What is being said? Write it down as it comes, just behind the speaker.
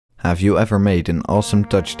Have you ever made an awesome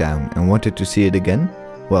touchdown and wanted to see it again?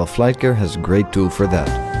 Well, FlightGear has a great tool for that.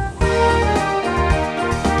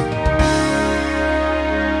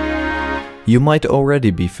 You might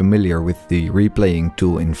already be familiar with the replaying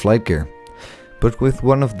tool in FlightGear, but with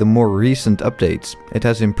one of the more recent updates, it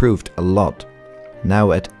has improved a lot.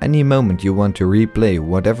 Now at any moment you want to replay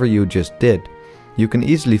whatever you just did, you can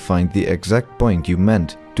easily find the exact point you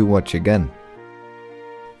meant to watch again.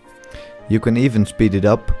 You can even speed it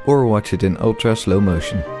up or watch it in ultra slow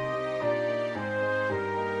motion.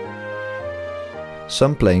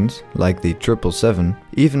 Some planes, like the 777,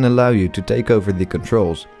 even allow you to take over the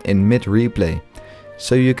controls in mid-replay,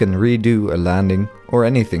 so you can redo a landing or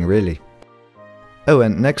anything really. Oh,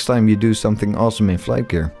 and next time you do something awesome in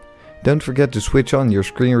FlightGear, don't forget to switch on your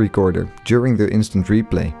screen recorder during the instant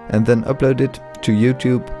replay and then upload it to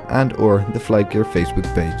YouTube and/or the FlightGear Facebook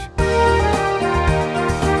page.